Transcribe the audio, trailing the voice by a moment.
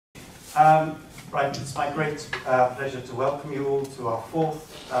Right, it's my great pleasure to welcome you all to our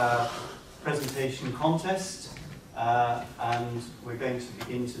fourth presentation contest, and we're going to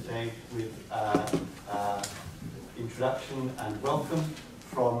begin today with introduction and welcome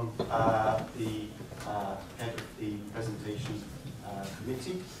from the head of the presentation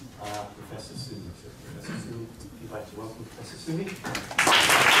committee, Professor Sumi. So, Professor Sumi, if you'd like to welcome Professor Sumi.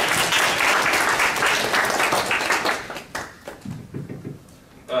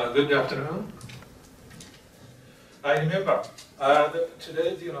 Good afternoon. I remember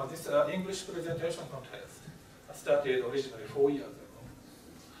today, this English presentation contest started originally 4 years ago,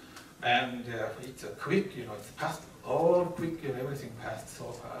 and it's quick, it's passed all quick, and everything passed so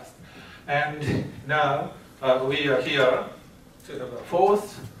fast. And now we are here to the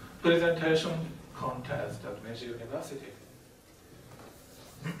fourth presentation contest at Meiji University.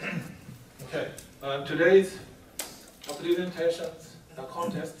 Okay, today's presentations. The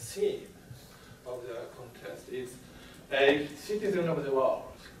contest theme of the contest is a citizen of the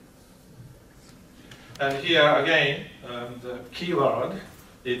world. And here again, the key word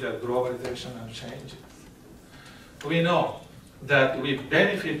is globalization and changes. We know that we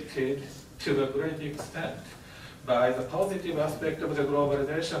benefited to a great extent by the positive aspect of the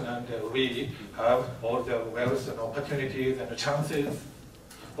globalization, and we have all the wealth and opportunities and chances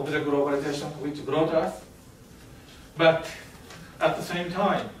of the globalization which brought us. But at the same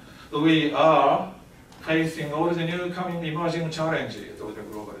time, we are facing all the new coming emerging challenges of the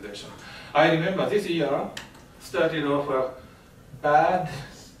globalization. I remember this year started off bad,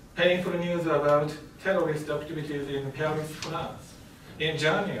 painful news about terrorist activities in Paris, France. In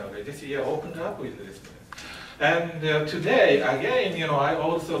January, this year opened up with this. And today, again, I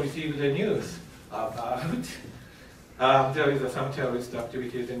also received the news about there is some terrorist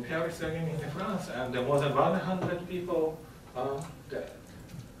activities in Paris again in France, and more than 100 people are dead.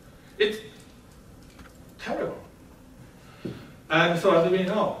 It's terrible. And so as we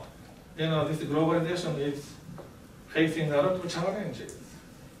know, this globalization is facing a lot of challenges.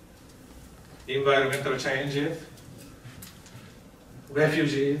 Environmental changes,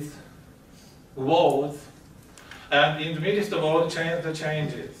 refugees, wars, and in the midst of all the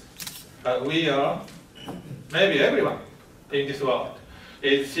changes, we are, maybe everyone in this world,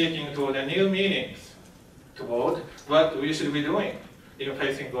 is seeking toward new meanings toward what we should be doing in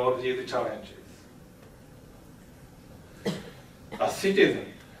facing all these challenges. A citizen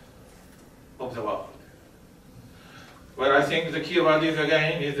of the world. Well, I think the key word is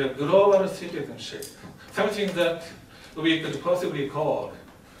again is a global citizenship. Something that we could possibly call,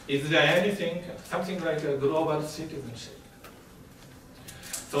 is there anything, something like a global citizenship,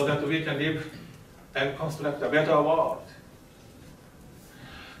 so that we can live and construct a better world.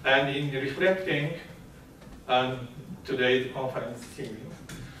 And in reflecting on today's conference theme,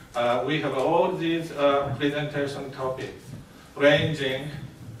 we have all these presentation topics, ranging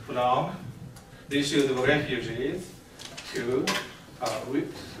from the issues of refugees to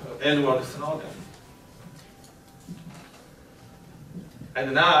Edward Snowden.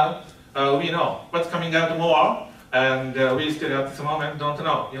 And now we know what's coming out more, and we still at this moment don't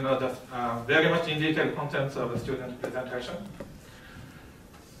know, the very much in detail contents of the student presentation.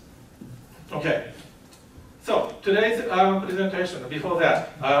 Okay, so today's presentation, before that,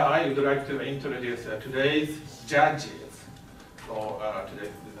 I would like to introduce today's judges for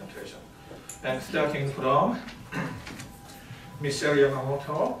today's presentation. And starting from Michelle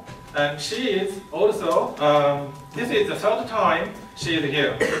Yamamoto, and she is also, this is the third time she is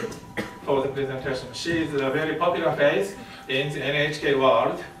here for the presentation. She is a very popular face in the NHK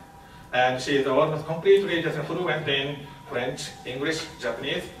world, and she is almost completely just fluent in French, English,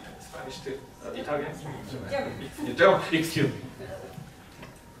 Japanese, Spanish, Italian. Excuse me.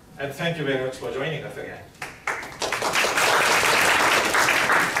 And thank you very much for joining us again.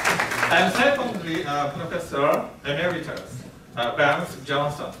 And secondly, Professor Emeritus Vance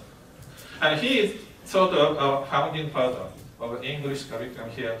Johnson. And he is sort of a founding father of the English curriculum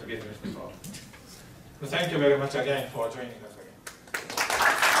here at the Business School. So thank you very much again for joining us again.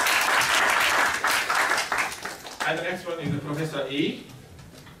 And the next one is Professor E.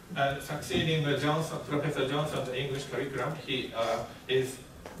 And succeeding Professor Johnson's English curriculum, he is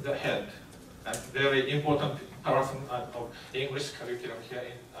the head and very important person of English curriculum here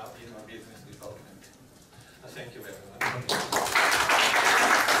in our business department. Thank you very much.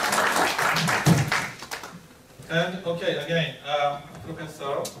 And okay, again,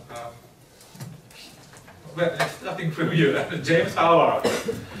 Professor, starting from you, James Howard,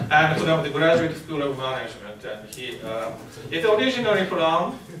 and from the Graduate School of Management, and he is originally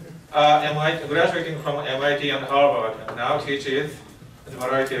from MIT, graduating from MIT and Harvard, and now teaches a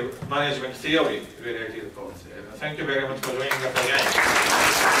variety of management theory related courses. Thank you very much for joining us again.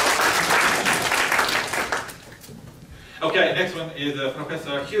 Okay, next one is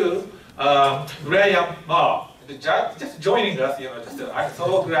Professor Hugh Graham Moore. Just joining us, I'm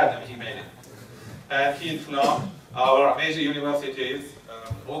so glad that he made it. And he's from our major universities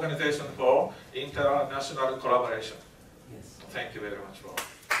Organization for International Collaboration. Yes. Thank you very much for.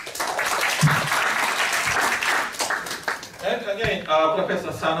 And again,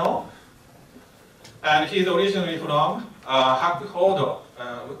 Professor Sano, and he's originally from Hakuhodo,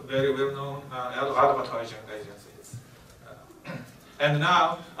 very well-known advertising agencies. And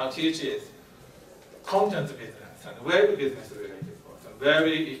now teaches content business and web business related course. A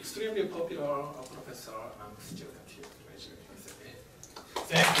very extremely popular professor and student here at Major University.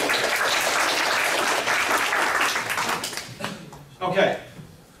 Thank you. Okay.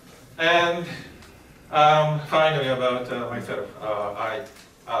 And finally about myself,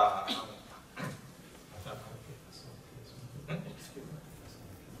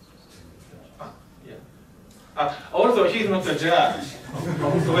 also, he's not a judge.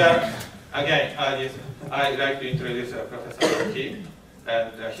 Well, again, I'd like to introduce Professor Kim,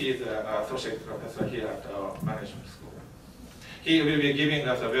 and he's an associate professor here at our management school. He will be giving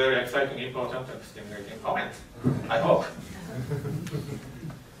us a very exciting, important, and stimulating comments, I hope.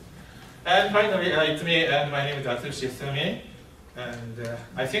 And finally, it's me, and my name is Atsushi Sumi, and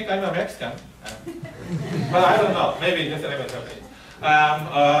I think I'm a Mexican. But I don't know, maybe just a little bit.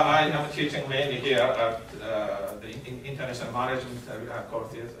 I am teaching mainly here at the international management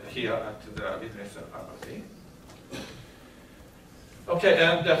courses here at the business faculty. Okay,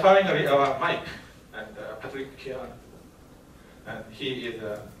 and finally Mike and Patrick Kian, and he is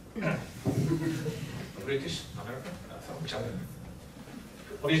British American,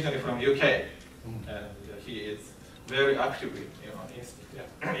 originally from UK, and he is very actively,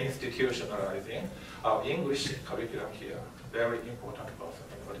 institutionalizing our English curriculum here. Very important person.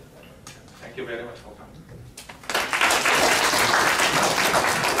 Thank you very much for coming.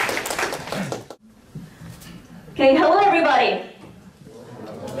 Okay, hello everybody.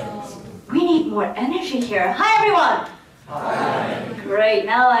 We need more energy here. Hi everyone. Hi. Great.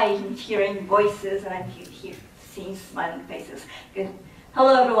 Now I'm hearing voices and I'm seeing smiling faces. Good.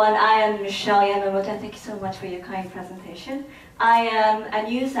 Hello everyone. I am Michelle Yamamoto. Thank you so much for your kind presentation. I am a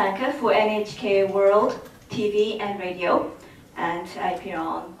news anchor for NHK World TV and radio, and I appear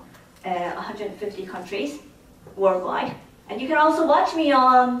on 150 countries worldwide. And you can also watch me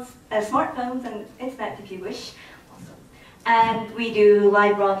on smartphones and internet if you wish. And we do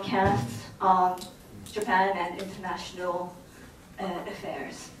live broadcasts on Japan and international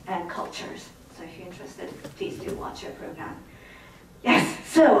affairs and cultures. So if you're interested, please do watch our program. Yes,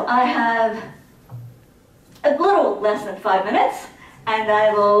 so I have a little less than 5 minutes, and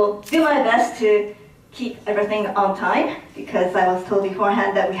I will do my best to keep everything on time, because I was told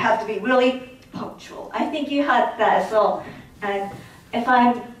beforehand that we have to be really punctual. I think you had that as well. And if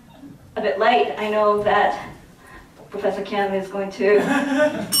I'm a bit late, I know that Professor Kim is going to,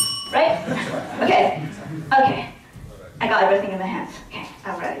 right? Okay, okay. I got everything in my hands. Okay,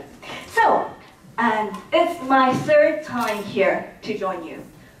 I'm ready. So, and it's my 3rd time here to join you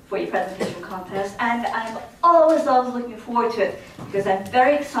for your presentation contest, and I'm always looking forward to it, because I'm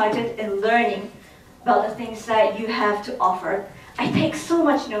very excited in learning about the things that you have to offer. I take so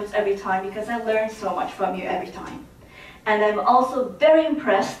much notes every time because I learn so much from you every time. And I'm also very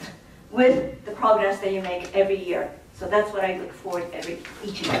impressed with the progress that you make every year. So that's what I look forward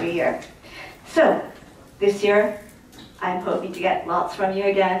each and every year. So this year, I'm hoping to get lots from you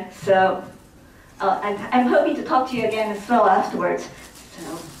again. So and I'm hoping to talk to you again as well afterwards.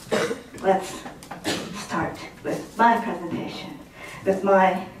 So let's start with my presentation, with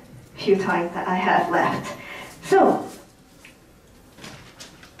my few time that I have left. So,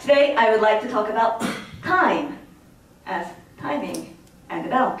 today I would like to talk about time, as timing and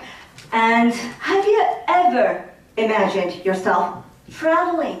about. And have you ever imagined yourself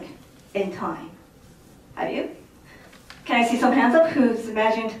traveling in time? Have you? Can I see some hands up who's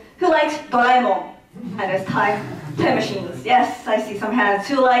imagined, who likes Doraemon and his time machines? Yes, I see some hands.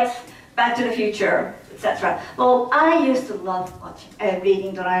 Who likes Back to the Future, etc. Well, I used to love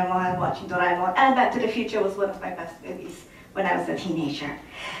reading Doraemon and watching Doraemon, and Back to the Future was one of my best movies when I was a teenager.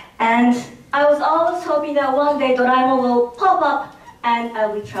 And I was always hoping that one day Doraemon will pop up and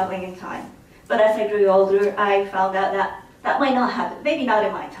I'll be traveling in time. But as I grew older, I found out that that might not happen, maybe not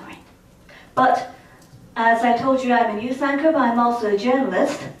in my time. But as I told you, I'm a news anchor, but I'm also a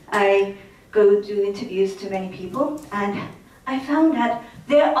journalist. I go do interviews to many people, and I found that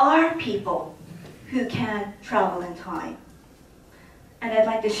there are people who can travel in time. and I'd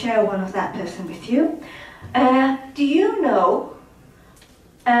like to share one of that person with you. Do you know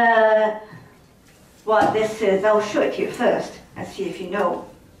what this is? I'll show it to you first and see if you know.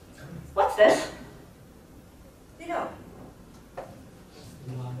 What's this? Do you know?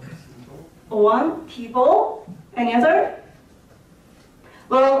 One T-bowl. Any other?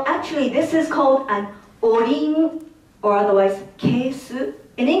 Well, actually, this is called an orin, or otherwise keisu.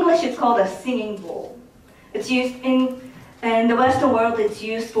 In English, it's called a singing bowl. It's used in the Western world. It's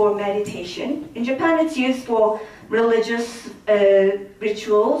used for meditation. In Japan, it's used for religious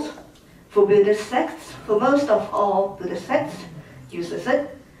rituals. For Buddhist sects, for most of all Buddhist sects, uses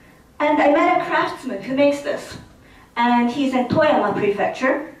it. And I met a craftsman who makes this. And he's in Toyama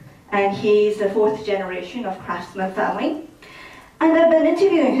Prefecture, and he's the 4th generation of craftsman family. And I've been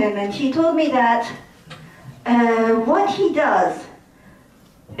interviewing him, and he told me that what he does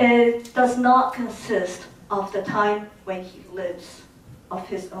not consist of the time when he lives, of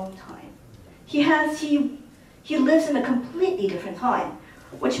his own time. He lives in a completely different time,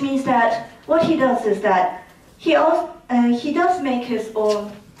 which means that what he does is that he does make his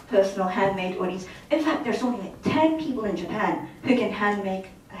own personal handmade orins. In fact, there's only like 10 people in Japan who can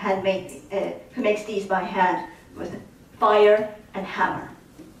who makes these by hand with fire and hammer.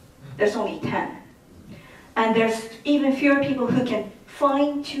 There's only 10. And there's even fewer people who can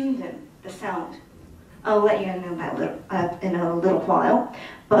fine-tune them, the sound. I'll let you know that in a little while,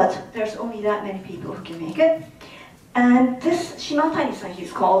 but there's only that many people who can make it. And this Shimatani-san,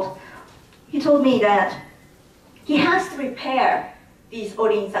 he's called, he told me that he has to repair these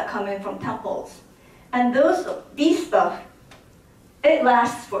orins that come in from temples. And these stuff, it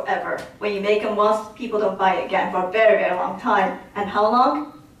lasts forever. When you make them once, people don't buy it again for a very, very long time. And how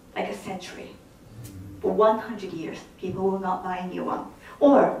long? Like a century. For 100 years, people will not buy a new one,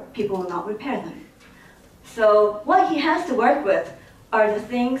 or people will not repair them. So what he has to work with are the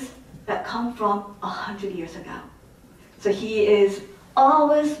things that come from 100 years ago. So he is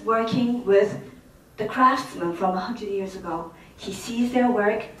always working with the craftsmen from 100 years ago. He sees their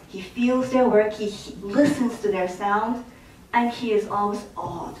work, he feels their work, he listens to their sound, and he is always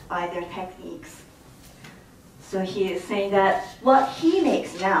awed by their techniques. So he is saying that what he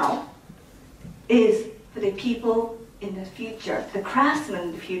makes now is for the people in the future, the craftsmen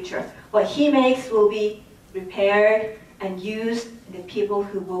in the future. What he makes will be repaired and used in the people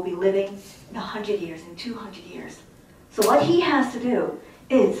who will be living in 100 years, in 200 years. So what he has to do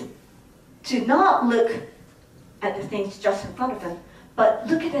is to not look at the things just in front of him, but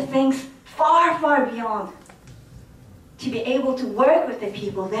look at the things far, far beyond, to be able to work with the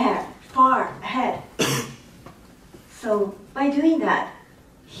people there, far ahead. So by doing that,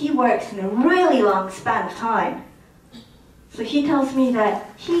 he works in a really long span of time. So he tells me that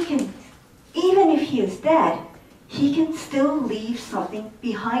he can, even if he is dead, he can still leave something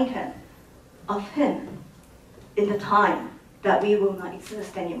behind him, of him, in the time that we will not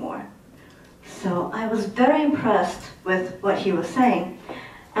exist anymore. So I was very impressed with what he was saying.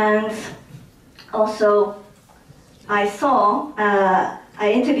 And also, I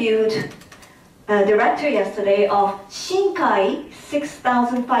interviewed a director yesterday of Shinkai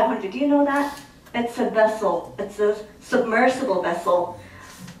 6500. Do you know that? It's a vessel. It's a submersible vessel.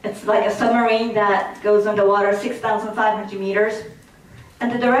 It's like a submarine that goes underwater 6,500 meters.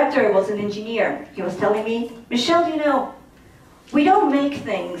 And the director was an engineer. He was telling me, Michelle, you know, we don't make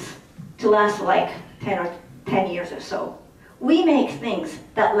things to last like 10 years or so. We make things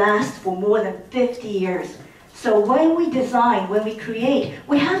that last for more than 50 years. So when we design, when we create,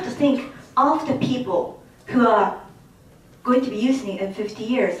 we have to think of the people who are going to be using it in 50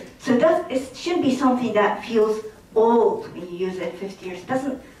 years. So it shouldn't be something that feels old when you use it in 50 years.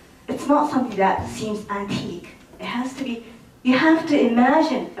 It's not something that seems antique. It has to be, you have to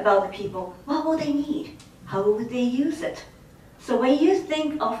imagine about the people. What will they need? How would they use it? So when you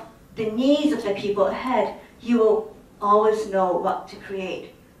think of the needs of the people ahead, you will always know what to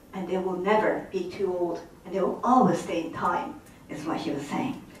create. And they will never be too old. And they will always stay in time, is what he was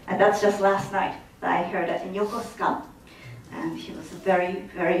saying. And that's just last night that I heard it in Yokosuka. And he was a very,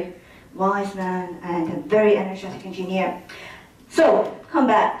 very wise man and a very energetic engineer. So, come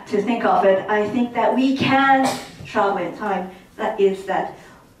back to think of it. I think that we can travel in time. That is that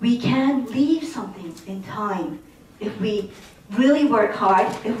we can leave something in time if we really work hard,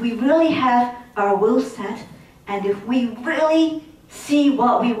 if we really have our will set, and if we really see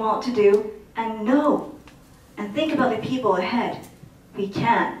what we want to do and know and think about the people ahead. We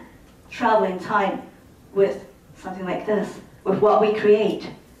can travel in time with something like this, with what we create.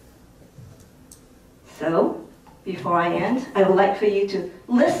 So, before I end, I would like for you to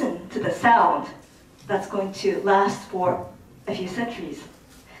listen to the sound that's going to last for a few centuries.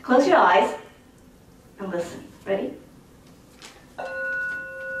 Close your eyes and listen. Ready?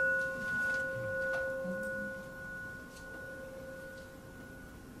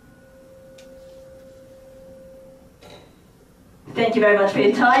 Thank you very much for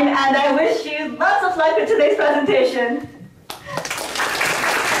your time, and I wish you lots of luck with today's presentation.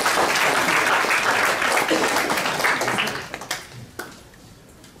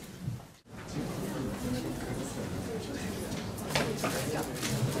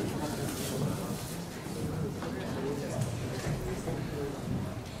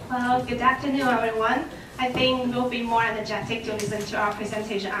 Well, good afternoon, everyone. I think we'll be more energetic to listen to our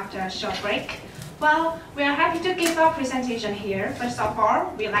presentation after a short break. Well, we are happy to give our presentation here. First of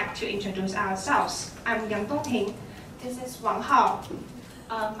all, we'd like to introduce ourselves. I'm Yang Dongping. This is Wang Hao,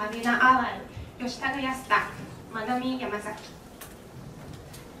 Marina Alan, Yoshitaka Yasuda, Manami Yamazaki.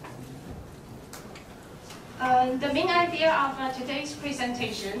 The main idea of today's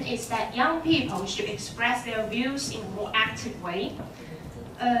presentation is that young people should express their views in a more active way.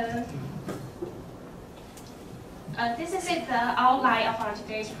 This is the outline of our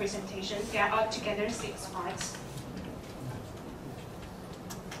today's presentation. There are altogether 6 parts.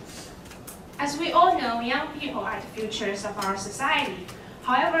 As we all know, young people are the futures of our society.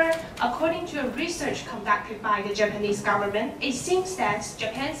 However, according to a research conducted by the Japanese government, it seems that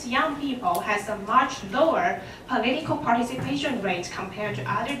Japan's young people has a much lower political participation rate compared to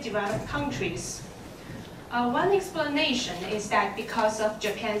other developed countries. One explanation is that because of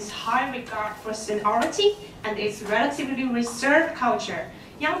Japan's high regard for seniority and its relatively reserved culture,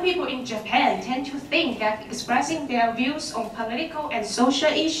 young people in Japan tend to think that expressing their views on political and social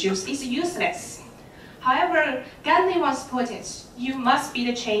issues is useless. However, Gandhi once put it, you must be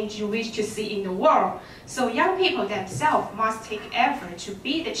the change you wish to see in the world. So young people themselves must take effort to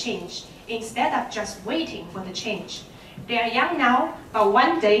be the change instead of just waiting for the change. They are young now, but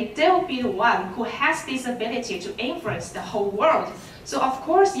one day they will be the one who has this ability to influence the whole world. So of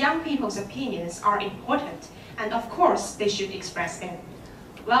course, young people's opinions are important, and of course, they should express them.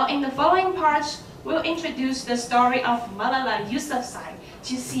 Well, in the following part, we'll introduce the story of Malala Yousafzai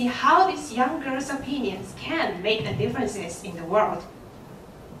to see how these young girls' opinions can make the differences in the world.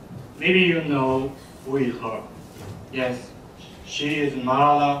 Maybe you know who is her. Yes, she is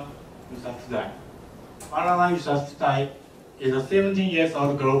Malala Yousafzai. Malala Yousafzai is a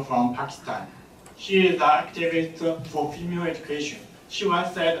 17-year-old girl from Pakistan. She is an activist for female education. She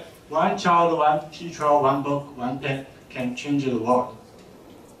once said, one child, one teacher, one book, one pen can change the world.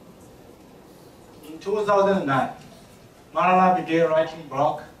 In 2009, Malala began writing a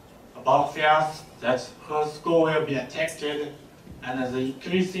blog about fears that her school will be attacked and the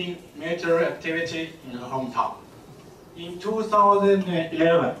increasing military activity in her hometown. In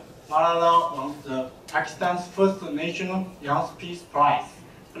 2011, Malala won the Pakistan's first National Young Peace Prize,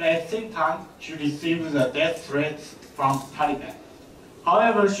 but at the same time, she received the death threats from Taliban.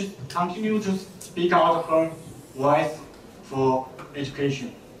 However, she continued to speak out her voice for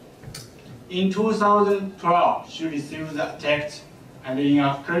education. In 2012, she received the attack and in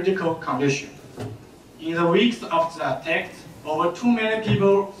a critical condition. In the weeks after the attack, over 2 million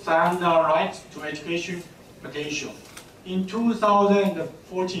people signed the right to education petition. In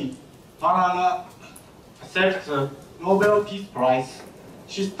 2014, Malala accepted the Nobel Peace Prize.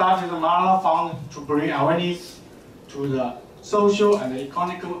 She started the Malala Fund to bring awareness to the social and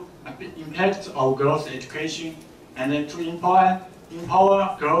economic impact of girls' education and to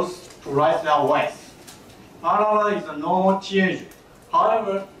empower girls to raise their voice. Malala is a normal teenager.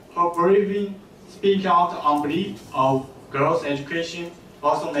 However, her braving speaking out on behalf of girls' education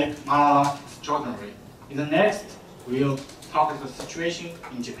also makes Malala extraordinary. In the next, we'll talk about the situation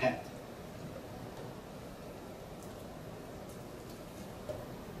in Japan.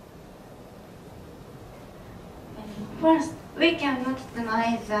 First, we cannot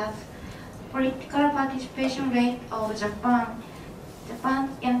deny that political participation rate of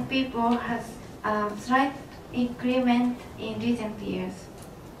Japan's young people has a slight increment in recent years.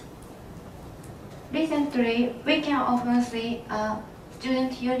 Recently, we can often see a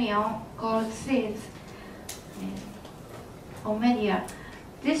student union called SEEDS on media.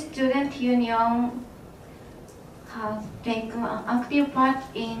 This student union has taken an active part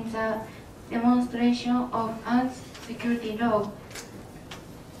in the demonstration of anti-security law.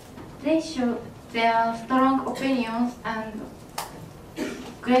 They show their strong opinions and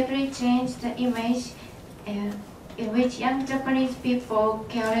greatly change the image in which young Japanese people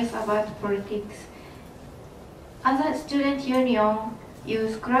care about politics. Other student unions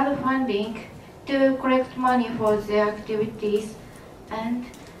use crowdfunding to collect money for their activities and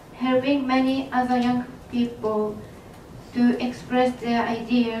helping many other young people to express their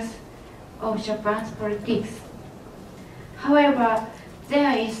ideas of Japan's politics. However,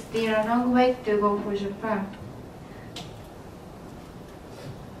 there is still a long way to go for Japan.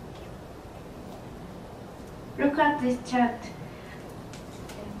 Look at this chart.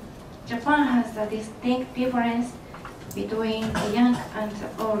 Japan has a distinct difference between the young and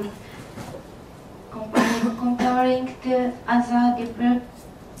the old. Comparing to other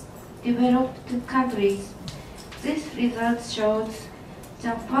developed countries, this result shows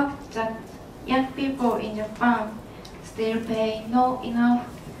the fact that young people in Japan still pay not enough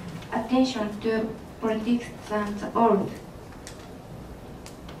attention to politics than the old.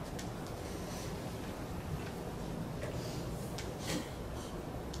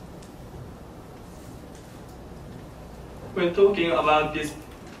 When talking about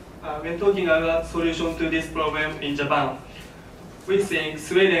solution to this problem in Japan, we think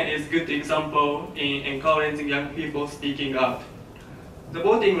Sweden is a good example in encouraging young people speaking out. The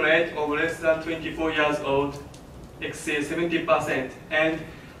voting rate of less than 24 years old exceeds 70%, and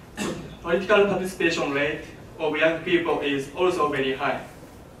political participation rate of young people is also very high.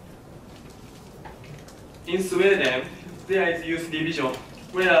 In Sweden, there is youth division,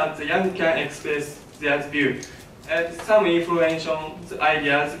 where the young can express their view, and some influential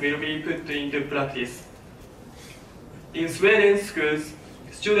ideas will be put into practice. In Sweden schools,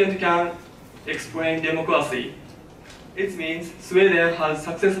 students can explain democracy. It means Sweden has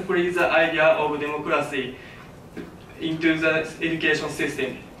successfully the idea of democracy into the education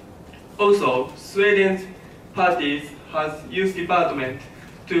system. Also, Sweden's parties has youth department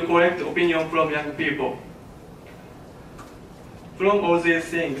to collect opinion from young people. From all these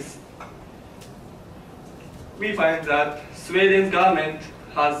things, we find that Sweden's government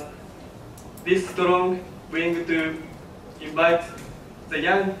has this strong will to invite the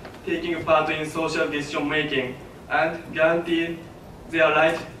young taking part in social decision making and guarantee their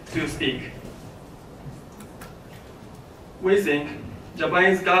right to speak. We think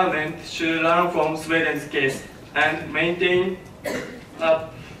Japanese government should learn from Sweden's case and maintain a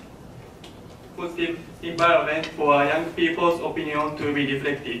positive environment for young people's opinion to be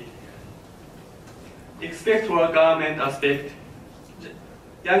reflected. Except for government aspect,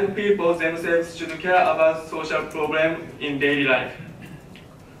 young people themselves should care about social problems in daily life.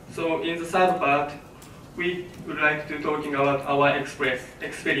 So in the third part, we would like to talking about our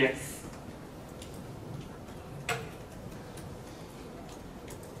experience.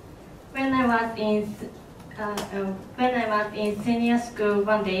 When I was in senior school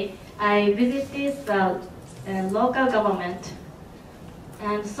one day, I visited the local government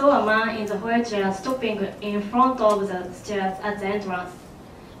and saw a man in the wheelchair stopping in front of the stairs at the entrance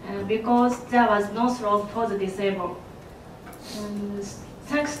because there was no slope for the disabled.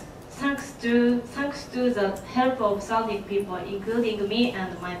 Thanks to the help of surrounding people, including me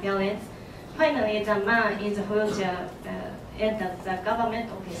and my parents, finally the man in the wheelchair entered the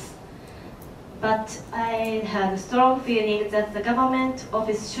government office. But I had a strong feeling that the government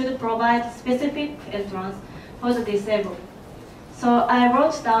office should provide specific entrance for the disabled. So I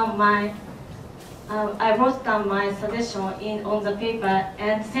wrote down my suggestion on the paper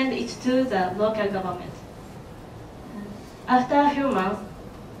and sent it to the local government. After a few months,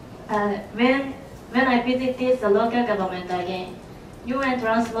 when I visited the local government again, new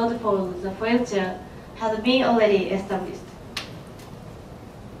entrance road for the wheelchair had been already established.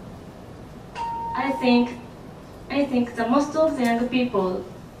 I think that most of the young people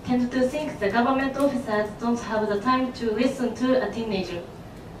tend to think the government officers don't have the time to listen to a teenager.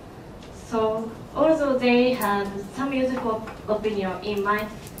 So, although they have some useful opinion in mind,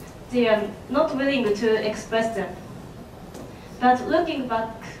 they are not willing to express them. But looking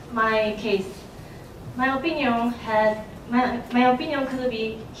back my case, my opinion could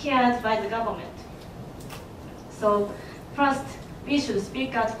be heard by the government. So, first, we should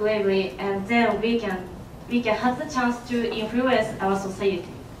speak out bravely, and then we can have the chance to influence our society.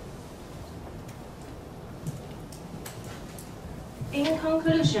 In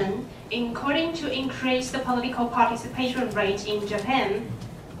conclusion, in order to increase the political participation rate in Japan,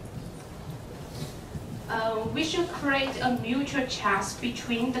 we should create a mutual trust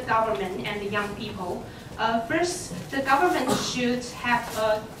between the government and the young people. First, the government should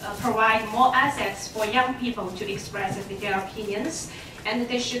provide more access for young people to express their opinions, and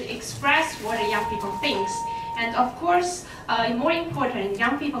they should express what the young people think. And of course, more important,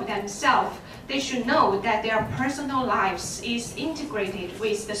 young people themselves, they should know that their personal lives is integrated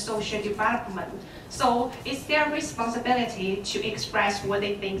with the social development. So it's their responsibility to express what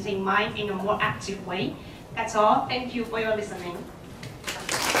they think in mind in a more active way. That's all. Thank you for your listening.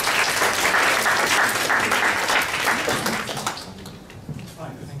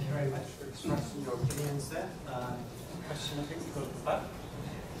 you very much for expressing your opinions there. Question, I think we've got at the back.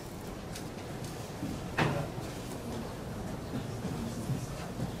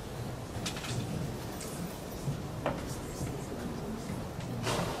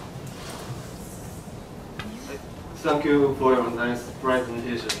 Thank you for your nice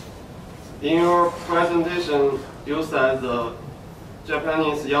presentation. In your presentation, you said the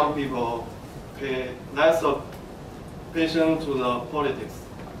Japanese young people pay less attention to the politics.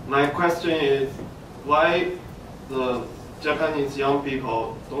 My question is, why the Japanese young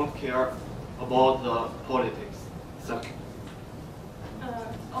people don't care about the politics? Thank you.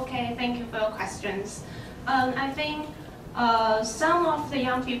 Okay, thank you for your questions. I think some of the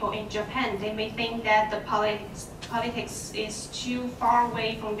young people in Japan, they may think that the politics is too far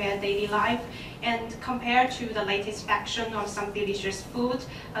away from their daily life, and compared to the latest fashion or some delicious food,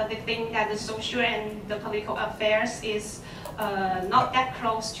 they think that the social and the political affairs is not that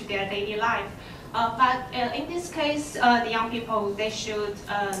close to their daily life. But in this case, the young people, they should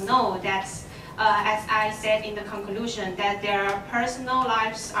know that, as I said in the conclusion, that their personal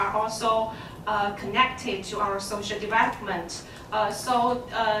lives are also connected to our social development. So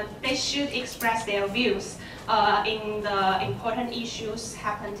they should express their views in the important issues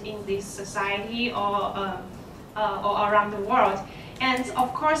happened in this society or around the world. And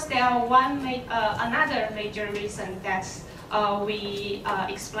of course, there are another major reason that we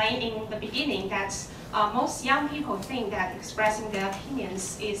explained in the beginning, that most young people think that expressing their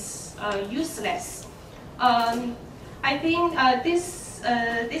opinions is useless. I think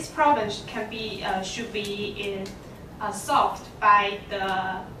this problem should be solved by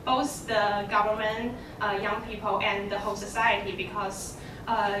both the government, young people, and the whole society, because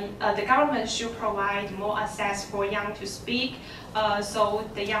the government should provide more access for young to speak, so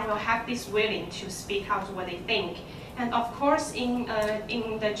the young will have this willing to speak out what they think. And of course, in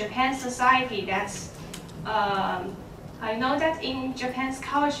the Japan society, that's I know that in Japan's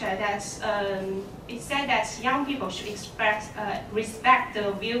culture, it's said that young people should respect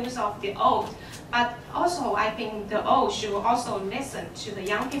the views of the old, but also I think the old should also listen to the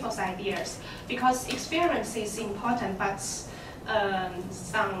young people's ideas, because experience is important, but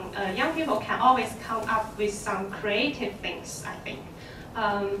some young people can always come up with some creative things, I think.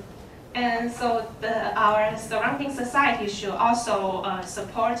 And so our surrounding society should also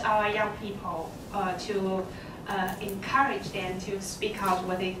support our young people to encourage them to speak out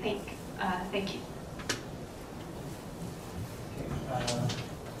what they think. Thank you.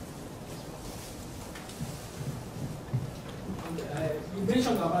 You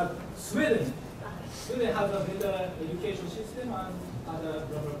mentioned about Sweden. Sweden has a better education system and other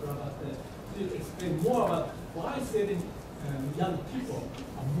blah blah blah. But could you explain more about why Sweden young people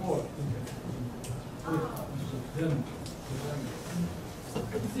are more interested in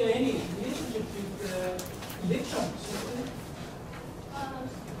Is there any relationship with election system?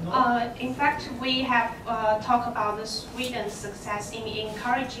 No? In fact, we have talked about Sweden's success in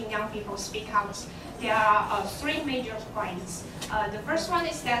encouraging young people to speak out. There are three major points. The first one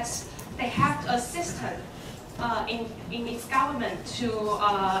is that they have a system in its government to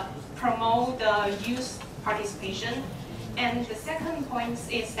promote the youth participation. And the second point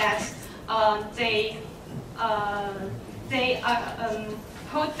is that they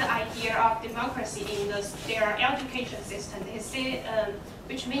hold the idea of democracy in their education system. They say,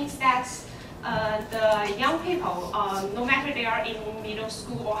 which means that the young people, no matter they are in middle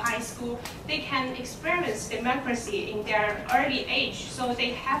school or high school, they can experience democracy in their early age. So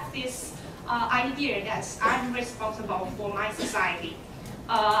they have this idea that I'm responsible for my society.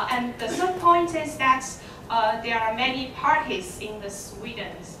 And the third point is that there are many parties in the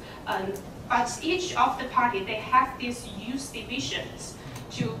Sweden, but each of the party, they have these youth divisions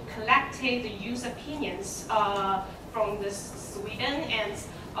to collect the youth opinions from the Sweden and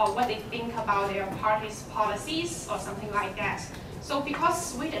what they think about their party's policies or something like that. So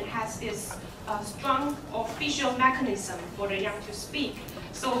because Sweden has this strong official mechanism for the young to speak,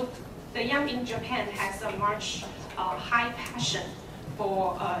 so the young in Japan has a much high passion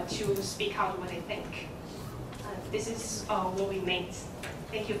for to speak out what they think. This is what we made.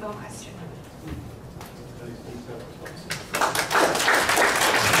 Thank you for your question.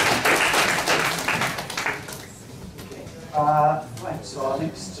 Right, so our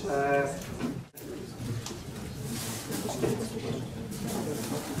next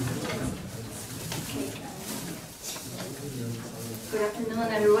Good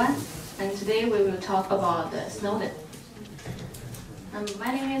afternoon, everyone. And today we will talk about Snowden.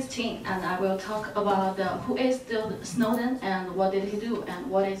 My name is Ting, and I will talk about who is Snowden and what did he do and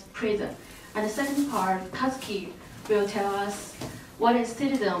what is prison. And the second part, Katsuki will tell us what is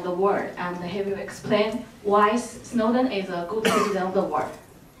citizen of the world, and he will explain why Snowden is a good citizen of the world.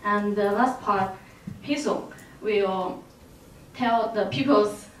 And the last part, Pisung will tell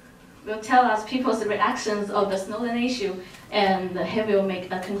us people's reactions of the Snowden issue, and he will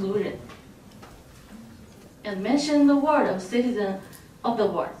make a conclusion. And mention the word of citizen of the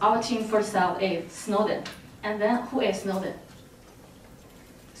world. Our team first out is Snowden. And then who is Snowden?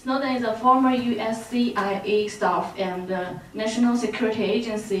 Snowden is a former US CIA staff and National Security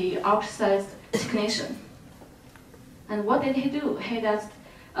Agency outside technician. And what did he do? He just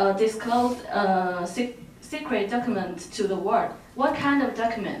disclosed secret documents to the world. What kind of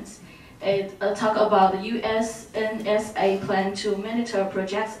documents? It talk about the US NSA plan to monitor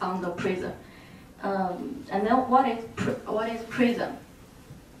projects on the prison. And then what is PRISM?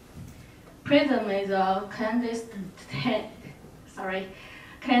 PRISM is a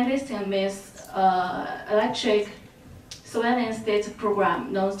clandestine means electric surveillance state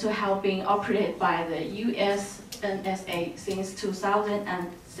program known to have been operated by the US NSA since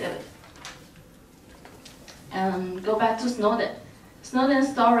 2007. And go back to Snowden. Snowden's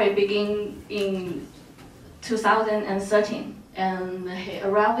story began in 2013, and he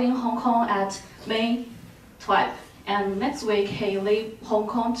arrived in Hong Kong at May 12, and next week he leave Hong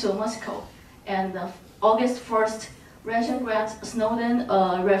Kong to Moscow, and August 1st, Russia grants Snowden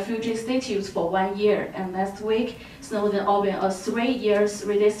a refugee status for 1 year, and last week Snowden opened a 3 years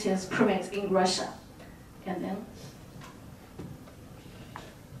residence permit in Russia. And then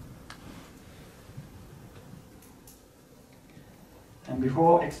and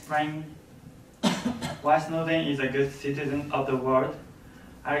before explaining why Snowden is a good citizen of the world,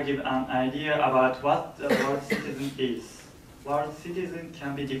 I'll give an idea about what the word citizen is. World citizen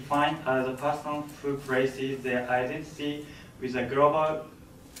can be defined as a person who places their identity with a global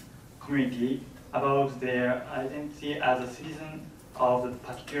community above their identity as a citizen of the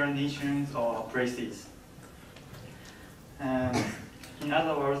particular nations or places. In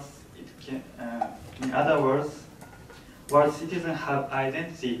other words, world citizens have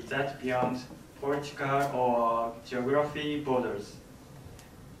identity that beyond political or geography borders.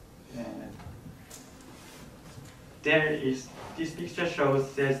 This picture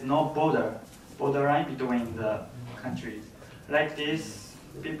shows there's no borderline between the countries. Like this,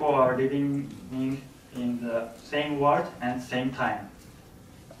 people are living in the same world and same time.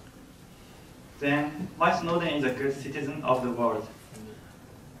 Then, why Snowden is a good citizen of the world?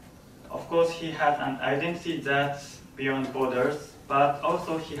 Of course, he has an identity that's beyond borders, but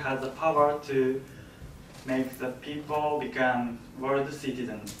also he has the power to make the people become world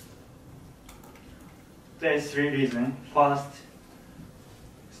citizens. There is 3 reasons. First,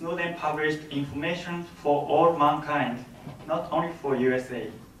 Snowden published information for all mankind, not only for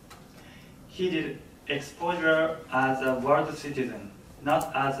USA. He did exposure as a world citizen,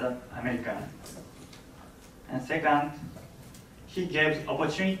 not as an American. And second, he gave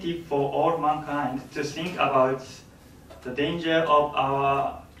opportunity for all mankind to think about the danger of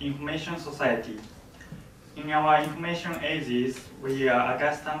our information society. In our information ages, we are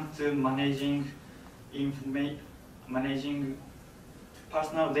accustomed to managing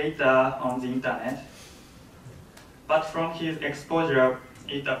personal data on the internet. But from his exposure,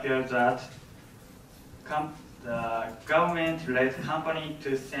 it appears that the government led company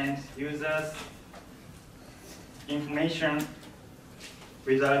to send users information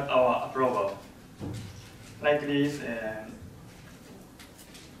without our approval. Like this,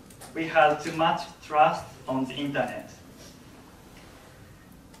 we have too much trust on the internet.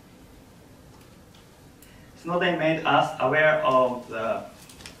 Snowden made us aware of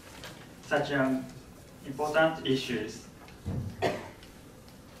such important issues.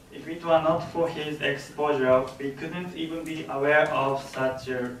 If it were not for his exposure, we couldn't even be aware of such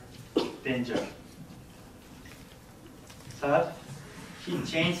a danger. Third, he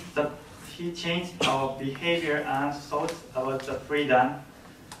changed our behavior and thoughts about the freedom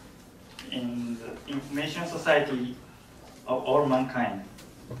in the information society of all mankind.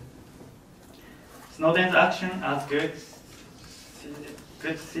 Snowden's action as good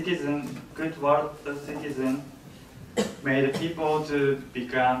world citizen made people to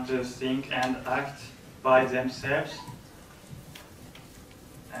become to think and act by themselves,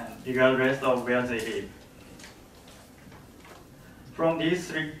 and regardless of where they live. From these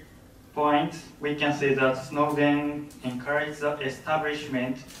 3 points, we can say that Snowden encouraged the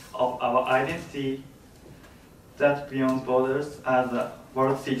establishment of our identity that beyond borders as a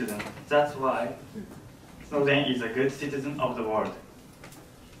world citizen. That's why Snowden is a good citizen of the world.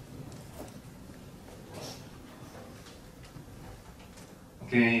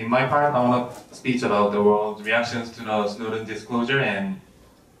 Okay, in my part, I want to speak about the world's reactions to the Snowden disclosure and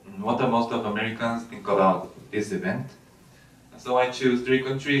what the most of Americans think about this event. So I choose 3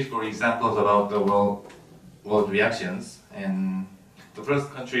 countries for examples about the world reactions. And the first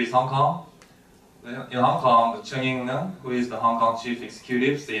country is Hong Kong. In Hong Kong, the Chen Ying-nen, who is the Hong Kong chief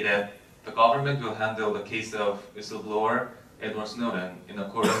executive, say that the government will handle the case of whistleblower Edward Snowden in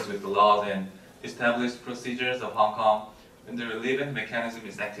accordance with the laws and established procedures of Hong Kong when the relevant mechanism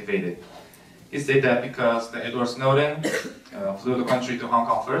is activated. He said that because the Edward Snowden flew the country to Hong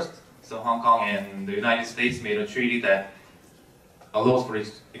Kong first, so Hong Kong and the United States made a treaty that allows for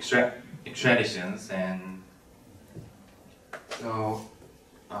extraditions, and so,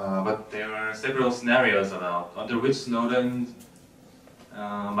 but there are several scenarios about under which Snowden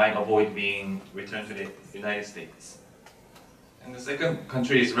might avoid being returned to the United States. And the second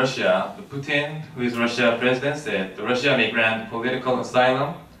country is Russia. Putin, who is Russia's president, said that Russia may grant political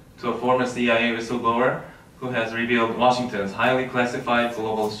asylum to a former CIA whistleblower who has revealed Washington's highly classified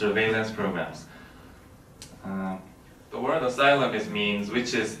global surveillance programs. The word asylum means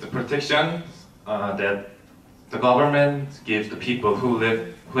which is the protection that the government gives to people who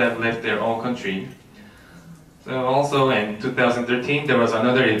have left their own country. So also in 2013 there was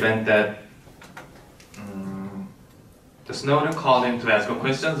another event that the Snowden called him to ask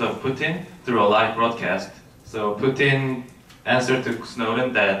questions of Putin through a live broadcast. So Putin answered to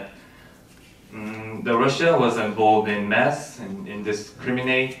Snowden that Russia was involved in mass and in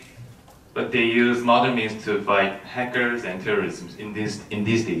discriminate, but they use modern means to fight hackers and terrorism in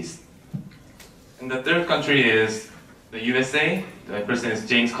these days. And the third country is the USA. The person is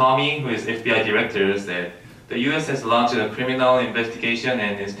James Comey, who is FBI director, said the US has launched a criminal investigation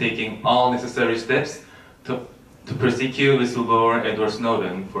and is taking all necessary steps to prosecute whistleblower Edward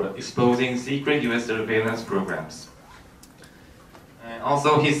Snowden for exposing secret US surveillance programs. And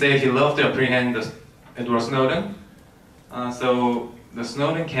also, he said he loved to apprehend Edward Snowden, so the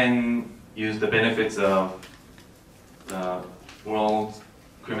Snowden can use the benefits of the world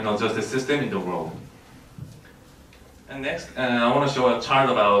criminal justice system in the world. And next, I want to show a chart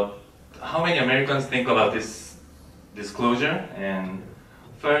about how many Americans think about this disclosure. And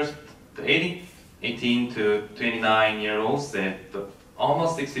first, the 18 to 29-year-olds said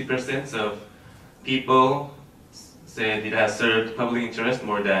almost 60% of people said it has served public interest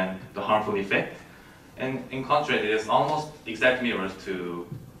more than the harmful effect. And in contrast, it is almost exact mirrors to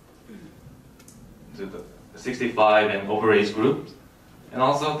the 65 and over age groups. And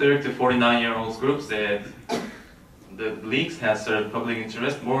also 30 to 49-year-olds group said the leaks has served public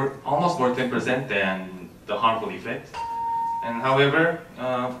interest almost more 10% than the harmful effect. And however,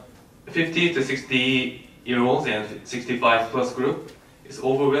 50 to 60-year-olds and 65 plus group is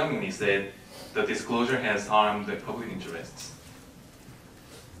overwhelmingly said the disclosure has harmed the public interests.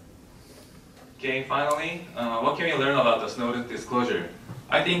 Okay, finally, what can we learn about the Snowden disclosure?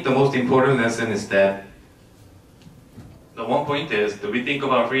 I think the most important lesson is that the one point is that we think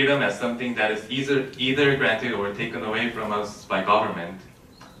about freedom as something that is either granted or taken away from us by government.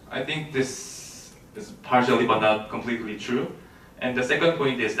 I think this is partially but not completely true. And the second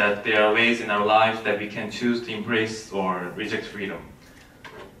point is that there are ways in our lives that we can choose to embrace or reject freedom.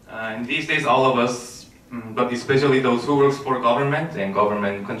 In these days, all of us, but especially those who work for government and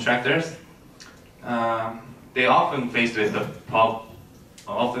government contractors, they often faced with the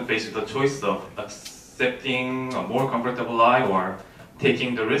choice of accepting a more comfortable life or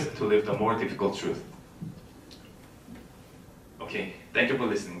taking the risk to live the more difficult truth. Okay, thank you for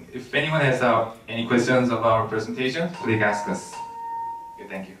listening. If anyone has any questions of our presentation, please ask us. Okay,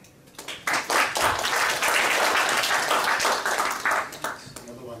 thank you.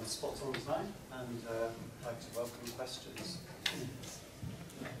 Another one spot on time, and I'd like to welcome questions.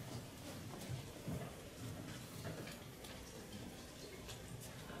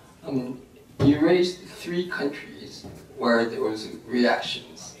 You raised 3 countries where there was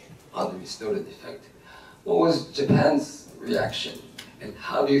reactions on the Snowden effect. What was Japan's reaction, and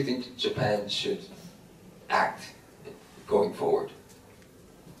how do you think Japan should act going forward?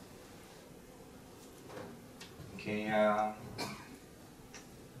 Okay, I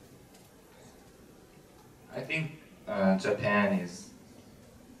think Japan is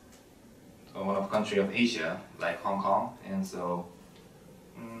one of the countries of Asia, like Hong Kong, and so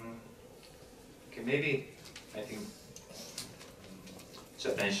okay, maybe I think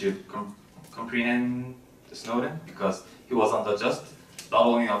Japan should comprehend the Snowden because he was unjust, not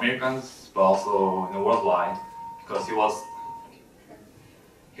only Americans but also worldwide, because he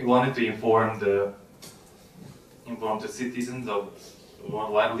wanted to inform the citizens of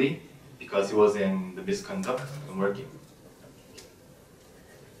worldwide because he was in the misconduct and working.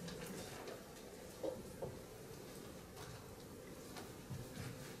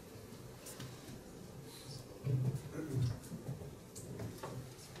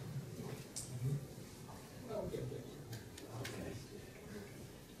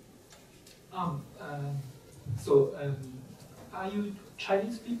 So, are you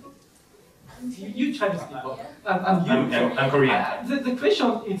Chinese people? You Chinese people. I'm Korean. The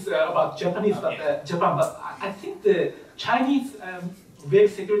question is about Japanese, but Japan. But I think the Chinese web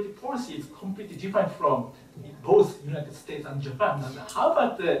security policy is completely different from both United States and Japan. And how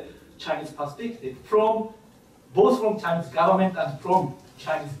about the Chinese perspective from both from Chinese government and from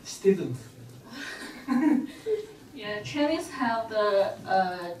Chinese citizens? Yeah, Chinese have the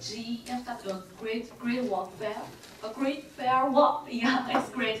GFW, Great Wall Fair, a Great Fair Wall. Yeah, it's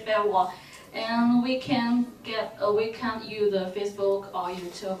Great Fair Wall, and we can use the Facebook or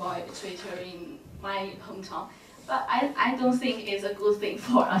YouTube or Twitter in my hometown. But I don't think it's a good thing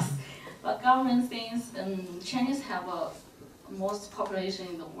for us. But government thinks Chinese have a most population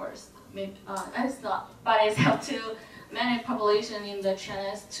in the world. Maybe it's not, but it's have too many population in the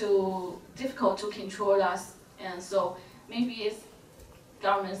Chinese too difficult to control us, and so maybe it's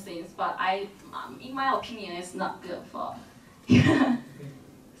government things. But in my opinion, it's not good for.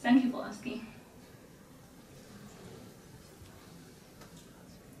 Thank you for asking.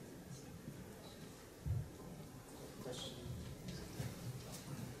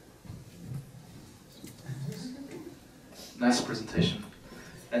 Nice presentation.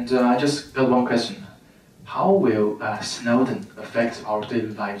 And I just got one question. How will Snowden affect our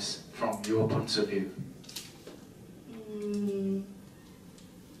daily lives from your point of view?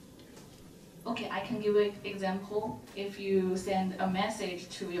 Okay, I can give an example. If you send a message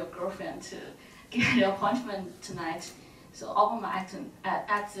to your girlfriend to get an appointment tonight, so Obama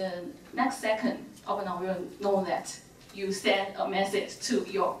at the next second, Obama will know that you sent a message to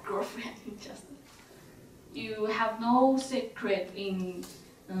your girlfriend. You have no secret in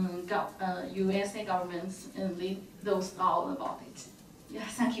USA governments, and those are all about it. Yeah,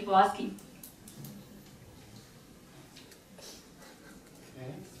 thank you for asking.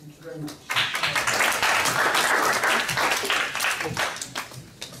 Okay, thank you very much.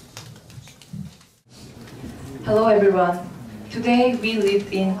 Hello everyone. Today we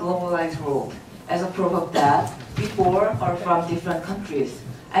live in globalized world. As a proof of that, we four are from different countries.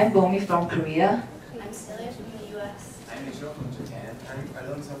 I'm Bomi from Korea. I'm Celia from the US. I'm Michelle from Japan. I'm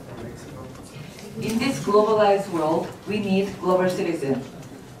Alonso from Mexico. In this globalized world, we need global citizens.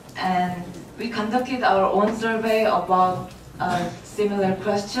 And we conducted our own survey about a similar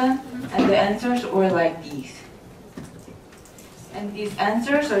question, and the answers were like these. And these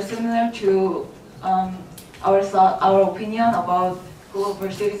answers are similar to our opinion about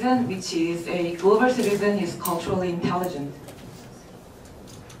global citizen, which is a global citizen is culturally intelligent.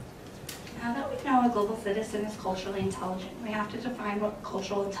 Now that we know a global citizen is culturally intelligent, we have to define what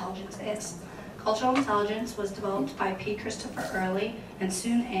cultural intelligence is. Cultural intelligence was developed by P. Christopher Early and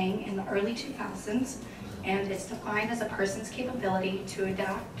Soon Eng in the early 2000s, and it's defined as a person's capability to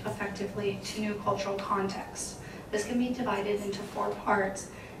adapt effectively to new cultural contexts. This can be divided into 4 parts,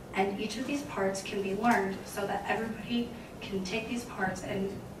 and each of these parts can be learned so that everybody can take these parts and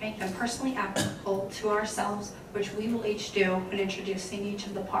make them personally applicable to ourselves, which we will each do when introducing each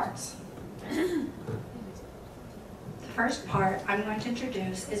of the parts. The first part I'm going to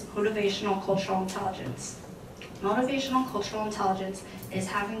introduce is motivational cultural intelligence. Motivational cultural intelligence is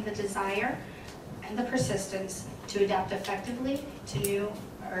having the desire and the persistence to adapt effectively to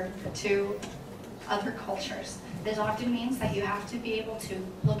other cultures. This often means that you have to be able to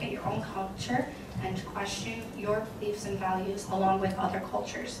look at your own culture and question your beliefs and values along with other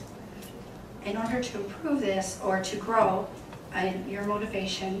cultures. In order to improve this or to grow in your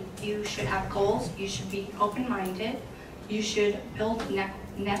motivation, you should have goals, you should be open-minded, you should build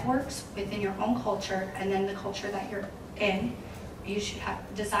networks within your own culture and then the culture that you're in. You should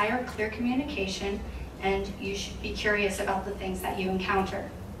desire clear communication, and you should be curious about the things that you encounter.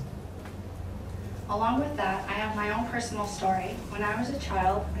 Along with that, I have my own personal story. When I was a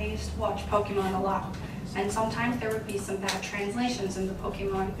child, I used to watch Pokemon a lot, and sometimes there would be some bad translations in the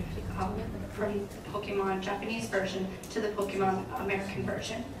Pokemon, from the Pokemon Japanese version to the Pokemon American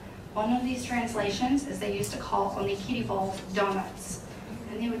version. One of these translations is they used to call onigiri balls donuts,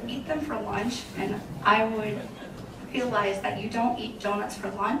 and they would eat them for lunch, and I would realize that you don't eat donuts for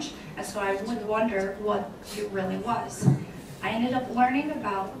lunch, and so I would wonder what it really was. I ended up learning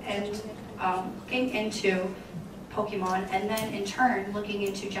about and looking into Pokemon, and then in turn looking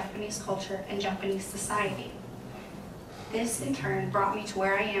into Japanese culture and Japanese society. This in turn brought me to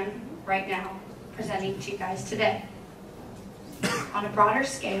where I am right now, presenting to you guys today. On a broader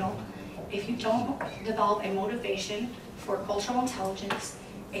scale, if you don't develop a motivation for cultural intelligence,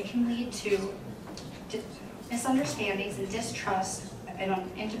 it can lead to misunderstandings and distrust on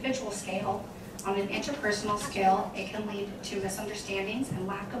an individual scale. On an interpersonal scale, it can lead to misunderstandings and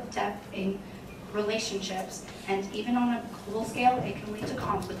lack of depth in relationships, and even on a global scale, it can lead to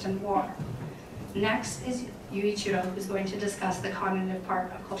conflict and war. Next is Yuichiro, who's going to discuss the cognitive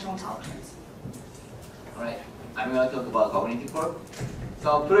part of cultural intelligence. Alright, I'm going to talk about cognitive part.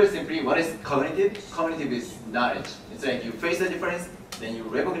 So pretty simply, what is cognitive? Cognitive is knowledge. It's like you face the difference, then you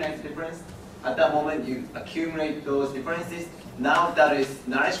recognize the difference. At that moment, you accumulate those differences. Now that is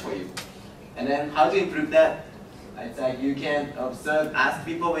knowledge for you. And then how to improve that? It's like you can observe, ask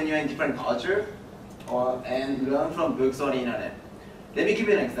people when you're in different culture, and learn from books or the internet. Let me give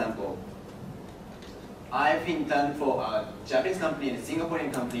you an example. I've interned for a Japanese company and a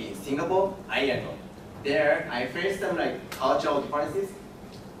Singaporean company in Singapore a year ago. There, I faced some cultural differences.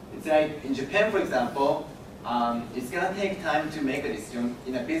 It's like in Japan, for example, it's gonna take time to make a decision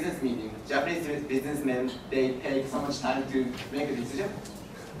in a business meeting. Japanese businessmen, they take so much time to make a decision,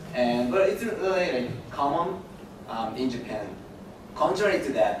 but it's really common in Japan. Contrary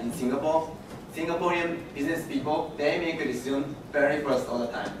to that, in Singapore, Singaporean business people, they make a decision very first all the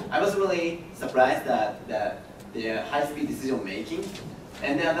time. I was really surprised that their high-speed decision making.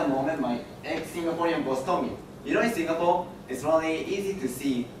 And then at the moment, my ex-Singaporean boss told me, you know, in Singapore, it's really easy to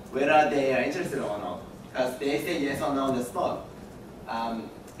see whether they are interested or not, because they say yes or no on the spot.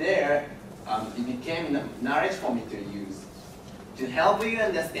 There, it became knowledge for me to use. To help you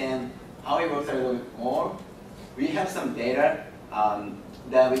understand how it works a little bit more, we have some data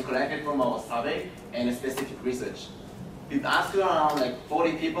that we collected from our survey and a specific research. We've asked around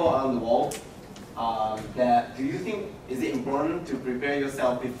 40 people around the world that do you think is it important to prepare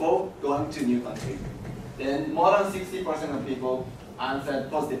yourself before going to a new country? Then more than 60% of people answered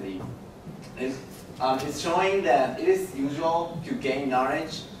positively. It's showing that it is usual to gain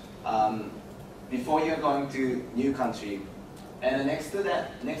knowledge before you're going to new country. And next to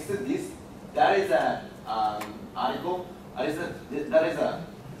this, that is an article.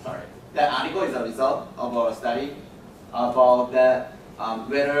 That article is a result of our study about that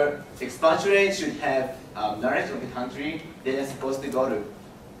whether expatriates should have knowledge of the country they are supposed to go to.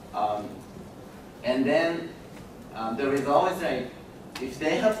 And then the result is if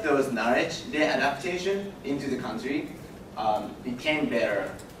they have those knowledge, their adaptation into the country became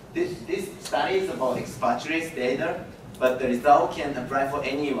better. This study is about expatriates data, but the result can apply for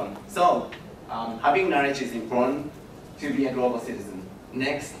anyone. So having knowledge is important to be a global citizen.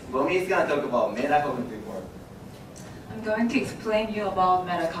 Next, Bomi is going to talk about metacognitive work. I'm going to explain you about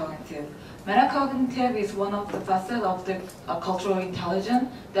metacognitive. Metacognitive is one of the facets of the cultural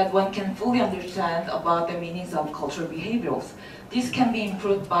intelligence that one can fully understand about the meanings of cultural behaviors. This can be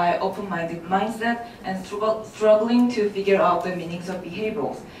improved by open-minded mindset and struggling to figure out the meanings of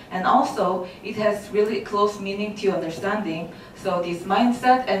behaviors. And also, it has really close meaning to understanding, so this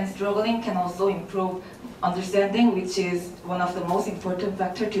mindset and struggling can also improve understanding, which is one of the most important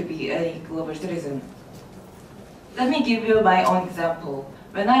factors to be a global citizen. Let me give you my own example.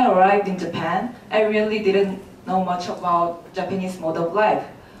 When I arrived in Japan, I really didn't know much about Japanese mode of life.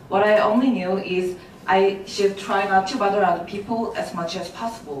 What I only knew is I should try not to bother other people as much as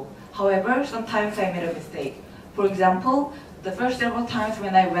possible. However, sometimes I made a mistake. For example, the first several times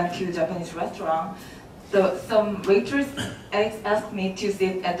when I went to a Japanese restaurant, some waiters asked me to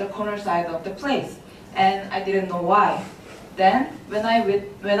sit at the corner side of the place, and I didn't know why. Then, when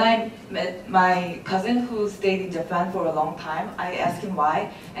I met my cousin who stayed in Japan for a long time, I asked him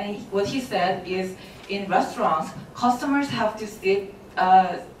why, and what he said is, in restaurants, customers have to sit,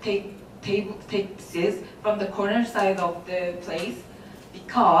 take seats from the corner side of the place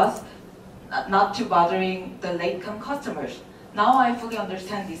because not to bothering the late-come customers. Now I fully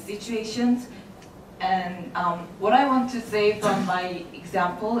understand these situations, and what I want to say from my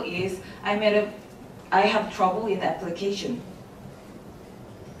example is I have trouble in application.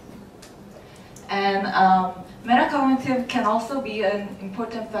 And metacognitive can also be an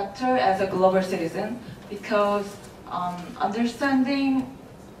important factor as a global citizen because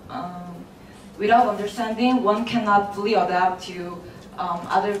without understanding, one cannot fully adapt to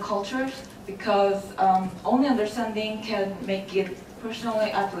other cultures because only understanding can make it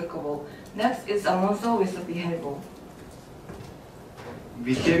personally applicable. Next is Alonso with the behavioral.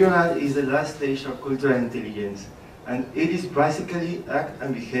 Behavioral is the last stage of cultural intelligence, and it is basically act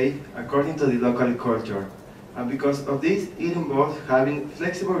and behave according to the local culture. And because of this, it involves having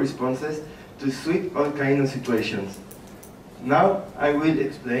flexible responses to suit all kinds of situations. Now I will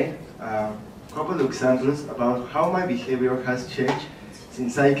explain a couple of examples about how my behavior has changed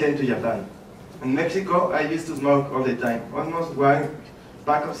since I came to Japan. In Mexico, I used to smoke all the time, almost one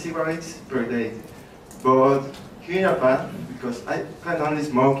pack of cigarettes per day. But here in Japan, because I can only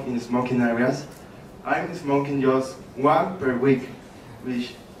smoke in smoking areas, I'm smoking just one per week,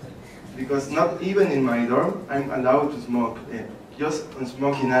 which because not even in my dorm I'm allowed to smoke, just on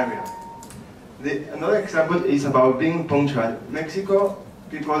smoking area. Another example is about being punctual. Mexico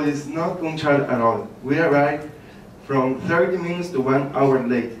people is not punctual at all. We arrive from 30 minutes to 1 hour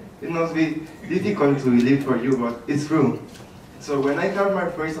late. It must be difficult to believe for you, but it's true. So when I had my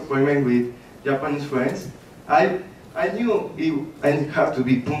first appointment with Japanese friends, I knew I have to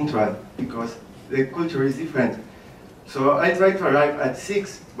be punctual because the culture is different. So I tried to arrive at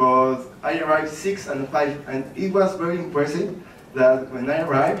 6, but I arrived 6 and 5, and it was very impressive that when I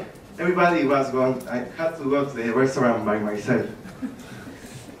arrived, everybody was gone. I had to go to the restaurant by myself.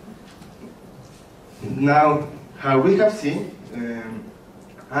 Now, how we have seen,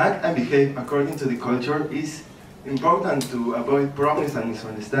 act and behave according to the culture is important to avoid problems and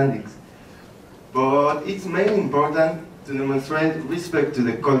misunderstandings. But it's mainly important to demonstrate respect to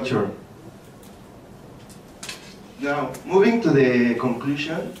the culture. Now, moving to the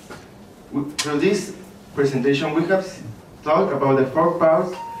conclusion, through this presentation we have talked about the 4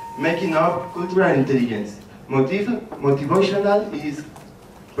 parts making up cultural intelligence. Motivational is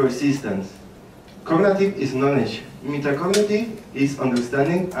persistence. Cognitive is knowledge. Metacognitive is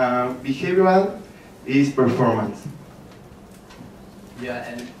understanding. Behavioral is performance. Yeah,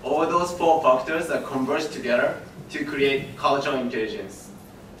 and all those 4 factors are converged together to create cultural intelligence.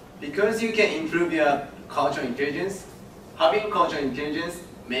 Because you can improve your cultural intelligence, having cultural intelligence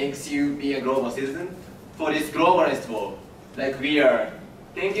makes you be a global citizen for this globalist world, like we are.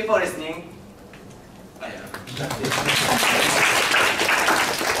 Thank you for listening. Bye.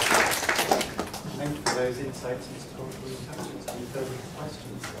 Thank you for those insights into cultural intelligence. Any further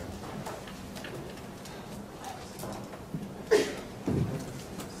questions?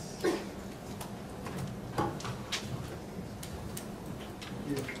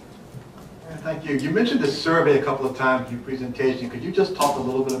 Thank you. You mentioned the survey a couple of times in your presentation. Could you just talk a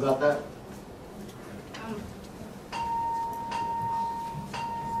little bit about that?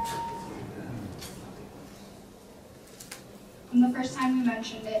 The first time we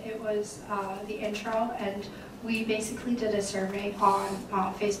mentioned it, it was the intro, and we basically did a survey on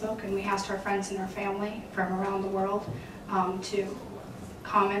Facebook, and we asked our friends and our family from around the world to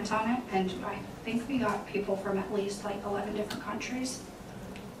comment on it, and I think we got people from at least like 11 different countries.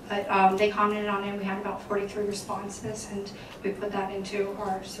 But they commented on it. We had about 43 responses, and we put that into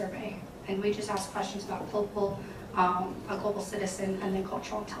our survey. And we just asked questions about a global citizen, and then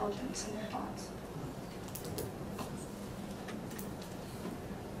cultural intelligence and their thoughts.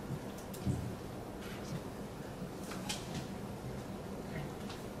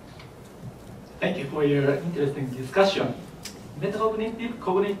 Thank you for your interesting discussion. Metacognitive,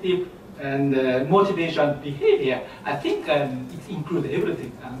 cognitive, and motivation, behavior, I think it includes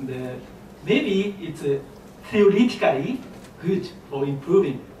everything. And maybe it's theoretically good for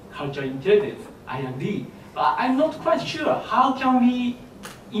improving cultural intelligence. I agree. But I'm not quite sure how can we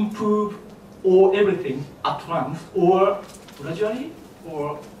improve all everything at once or gradually,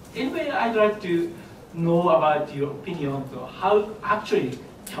 or anyway. I'd like to know about your opinion on how actually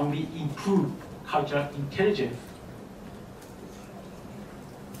can we improve cultural intelligence.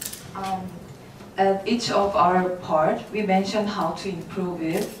 At each of our part, we mentioned how to improve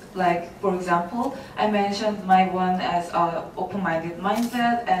it. Like, for example, I mentioned my one as an open-minded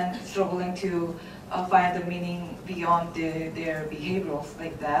mindset and struggling to find the meaning beyond their behaviors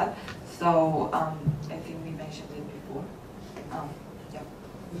like that. So I think we mentioned it before. Yeah.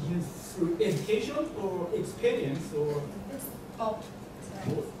 Through education or experience or? It's both.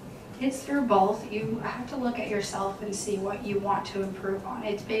 It's through both. You have to look at yourself and see what you want to improve on.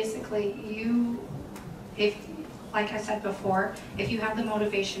 It's basically like I said before, if you have the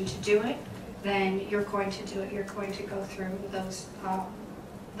motivation to do it, then you're going to do it. You're going to go through those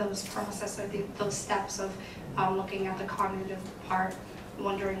processes, those steps of looking at the cognitive part,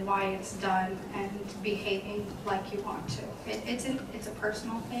 wondering why it's done, and behaving like you want to. It's a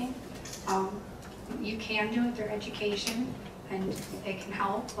personal thing. You can do it through education, and it can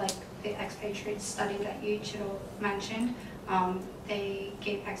help, like the expatriates study that Yuichiro mentioned. They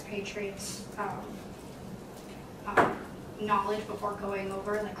gave expatriates knowledge before going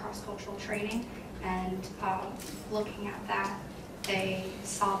over, like cross-cultural training, and looking at that, they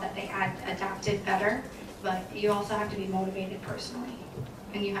saw that they had adapted better, but you also have to be motivated personally,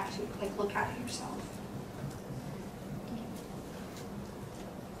 and you have to like look at it yourself.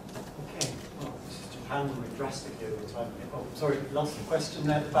 Okay, well, this is Japan, and we're drastically over time. Oh, sorry, lost the question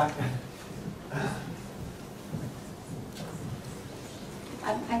there at the back.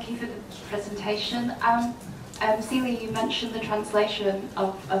 Thank you for the presentation. Celia, you mentioned the translation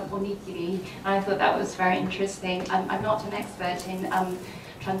of onigiri, and I thought that was very interesting. I'm not an expert in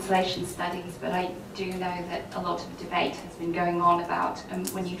translation studies, but I do know that a lot of debate has been going on about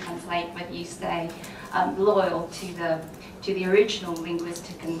when you translate whether you stay loyal to the original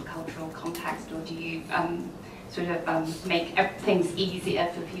linguistic and cultural context, or do you sort of make things easier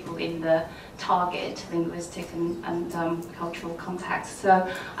for people in the target linguistic and cultural context. So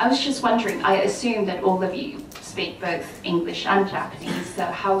I was just wondering, I assume that all of you speak both English and Japanese, so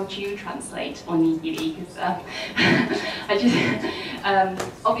how would you translate onigiri? Because I just,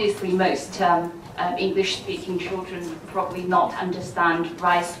 obviously most English-speaking children would probably not understand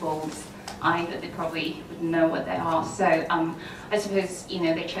rice balls either. They probably wouldn't know what they are. So I suppose, you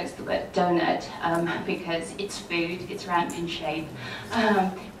know, they chose the word donut because it's food, it's round in shape.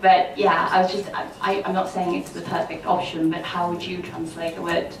 But yeah, I'm not saying it's the perfect option, but how would you translate the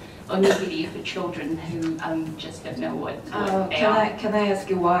word onigiri for children who just don't know what they are? Can I ask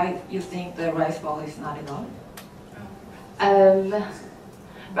you why you think the rice ball is not enough?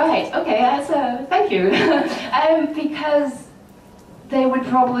 Right, okay, so thank you. Because they would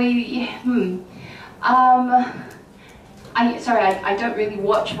probably, I don't really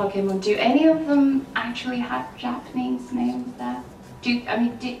watch Pokemon. Do any of them actually have Japanese names there?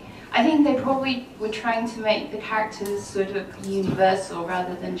 I think they probably were trying to make the characters sort of universal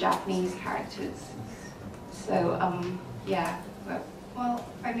rather than Japanese characters. So, yeah. Well,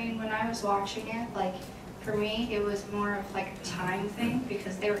 I mean, when I was watching it, like, for me, it was more of like a time thing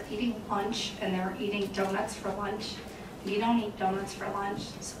because they were eating lunch and they were eating donuts for lunch. You don't eat donuts for lunch.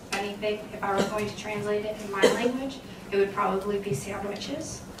 So if anything, if I were going to translate it in my language, it would probably be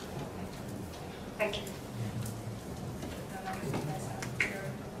sandwiches. Thank you.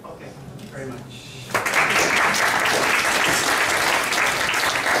 Okay, thank you very much.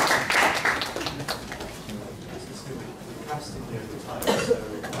 This is going to be drastically over time, so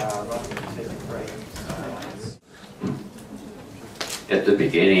rather than take a break. At the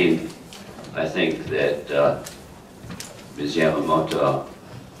beginning, I think that Ms. Yamamoto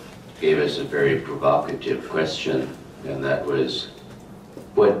gave us a very provocative question, and that was,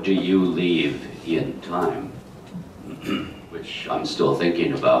 what do you leave in time? Which I'm still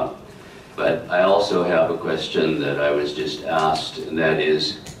thinking about. But I also have a question that I was just asked, and that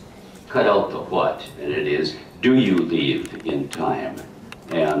is, cut out the what, and it is, do you leave in time?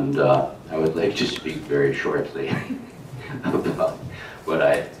 And I would like to speak very shortly about what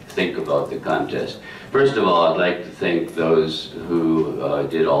I think about the contest. First of all, I'd like to thank those who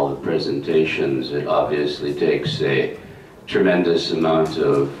did all the presentations. It obviously takes a tremendous amount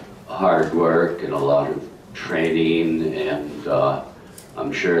of hard work and a lot of training, and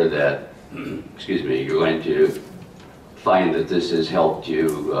I'm sure that, excuse me, you're going to find that this has helped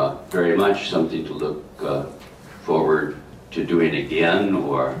you very much, something to look forward to doing again,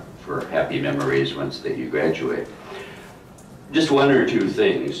 or for happy memories once that you graduate. Just one or two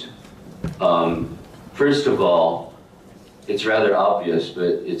things. First of all, it's rather obvious,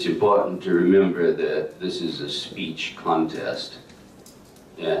 but it's important to remember that this is a speech contest.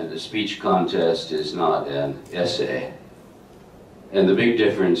 And a speech contest is not an essay. And the big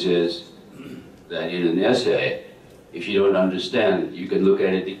difference is that in an essay, if you don't understand, you can look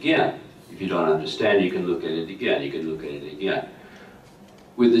at it again. If you don't understand, you can look at it again. You can look at it again.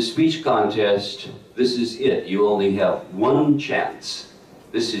 With the speech contest, this is it. You only have one chance.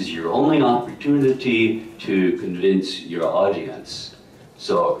 This is your only opportunity to convince your audience.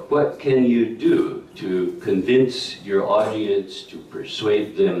 So what can you do to convince your audience, to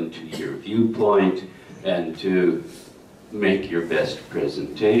persuade them to your viewpoint, and to make your best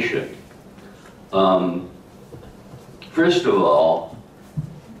presentation? First of all,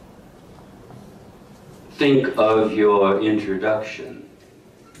 think of your introduction.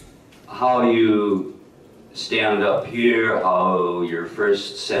 How you stand up here, how your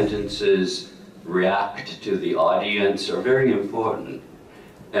first sentences react to the audience are very important.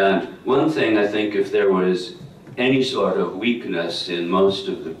 And one thing, I think, if there was any sort of weakness in most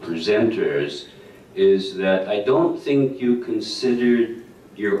of the presenters, is that I don't think you considered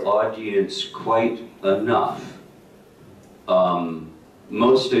your audience quite enough.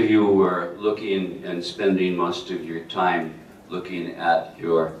 Most of you were looking and spending most of your time looking at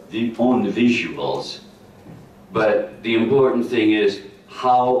your own visuals. But the important thing is,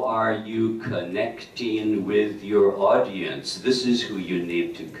 how are you connecting with your audience? This is who you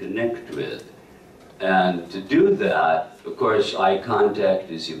need to connect with. And to do that, of course, eye contact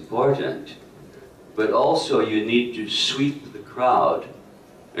is important, but also you need to sweep the crowd.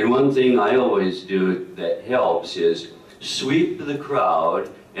 And one thing I always do that helps is sweep the crowd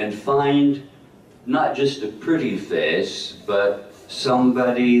and find not just a pretty face, but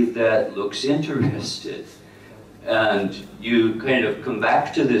somebody that looks interested. And you kind of come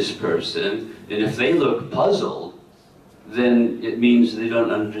back to this person, and if they look puzzled, then it means they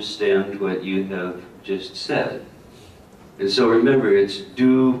don't understand what you have just said. And so remember, it's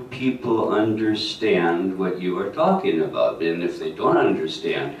do people understand what you are talking about? And if they don't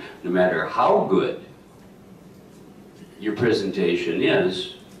understand, no matter how good your presentation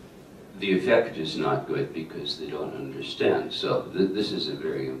is, the effect is not good because they don't understand. So this is a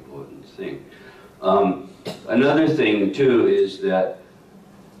very important thing. Another thing too is that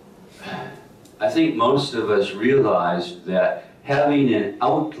I think most of us realized that having an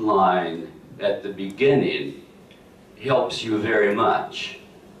outline at the beginning helps you very much.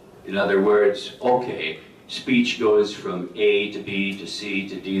 In other words, okay, speech goes from A to B to C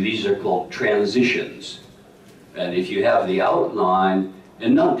to D. These are called transitions. And if you have the outline,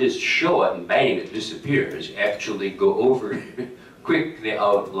 and not just show it and bang, it disappears, actually go over quick the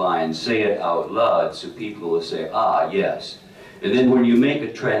outline, say it out loud so people will say, ah, yes. And then when you make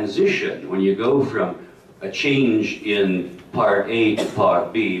a transition, when you go from a change in part A to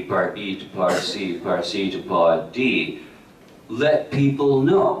part B to part C to part D, let people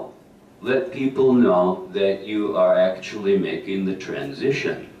know. Let people know that you are actually making the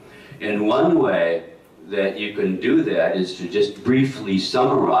transition. And one way that you can do that is to just briefly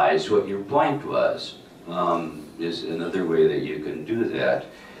summarize what your point was, is another way that you can do that.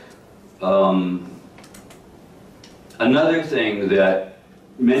 Another thing that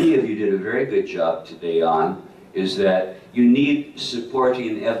many of you did a very good job today on is that you need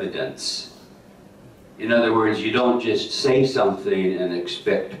supporting evidence. In other words, you don't just say something and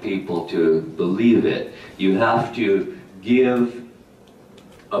expect people to believe it. You have to give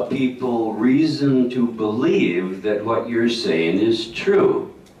people reason to believe that what you're saying is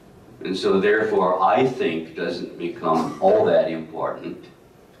true. And so therefore, I think doesn't become all that important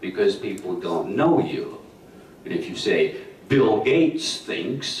because people don't know you. And if you say, Bill Gates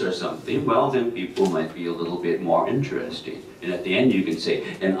thinks or something, well, then people might be a little bit more interested. And at the end you can say,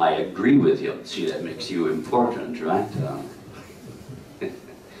 and I agree with him. See, that makes you important, right?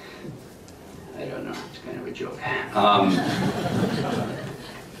 I don't know, it's kind of a joke.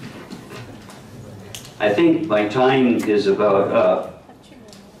 I think my time is about up.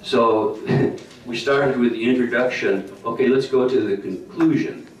 So we started with the introduction. Okay, let's go to the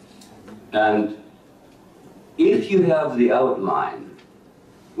conclusion. And if you have the outline,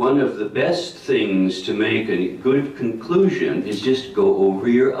 one of the best things to make a good conclusion is just go over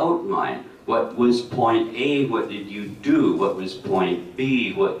your outline. What was point A? What did you do? What was point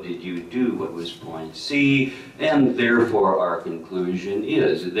B? What did you do? What was point C? And therefore our conclusion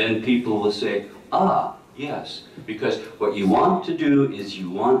is. And then people will say, ah, yes. Because what you want to do is you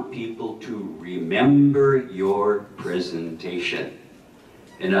want people to remember your presentation.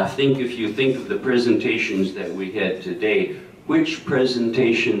 And I think if you think of the presentations that we had today, which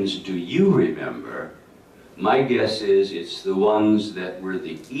presentations do you remember? My guess is it's the ones that were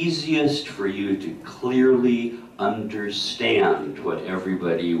the easiest for you to clearly understand what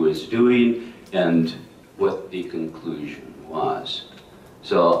everybody was doing and what the conclusion was.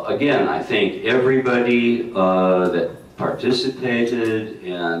 So again, I thank everybody that participated,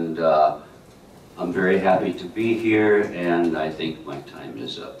 and I'm very happy to be here, and I think my time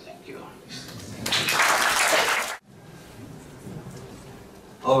is up. Thank you.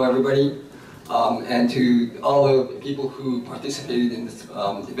 Hello, everybody, and to all the people who participated in this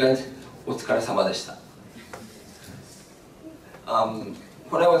event, お疲れ様でした。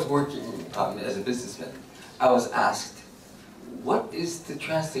When I was working as a businessman, I was asked, what is the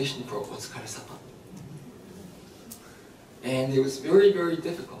translation for お疲れ様? And it was very, very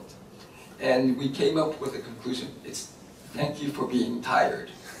difficult. And we came up with a conclusion. It's thank you for being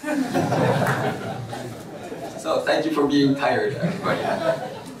tired. So thank you for being tired, everybody.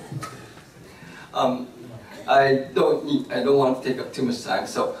 I don't want to take up too much time.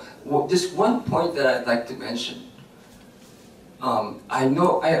 So just one point that I'd like to mention.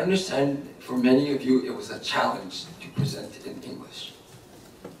 I understand for many of you it was a challenge to present in English.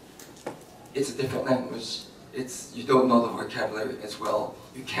 It's a different language. You don't know the vocabulary as well.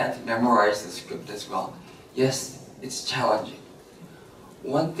 You can't memorize the script as well. Yes, it's challenging.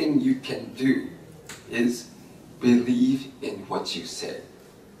 One thing you can do is believe in what you say.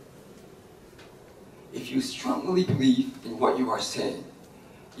 If you strongly believe in what you are saying,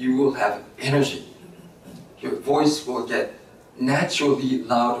 you will have energy. Your voice will get naturally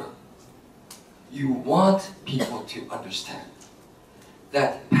louder. You want people to understand.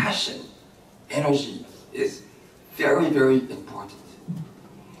 That passion, energy is very, very important.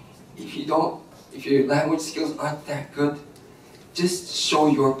 If your language skills aren't that good, just show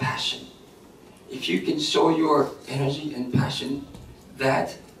your passion. If you can show your energy and passion,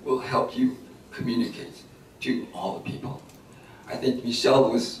 that will help you communicate to all the people. I think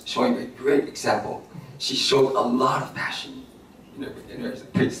Michelle was showing a great example. She showed a lot of passion in her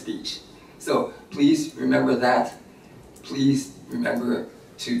great speech. So please remember that. Please remember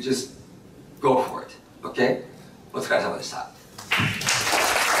to just go for it. Okay? お疲れ様でした。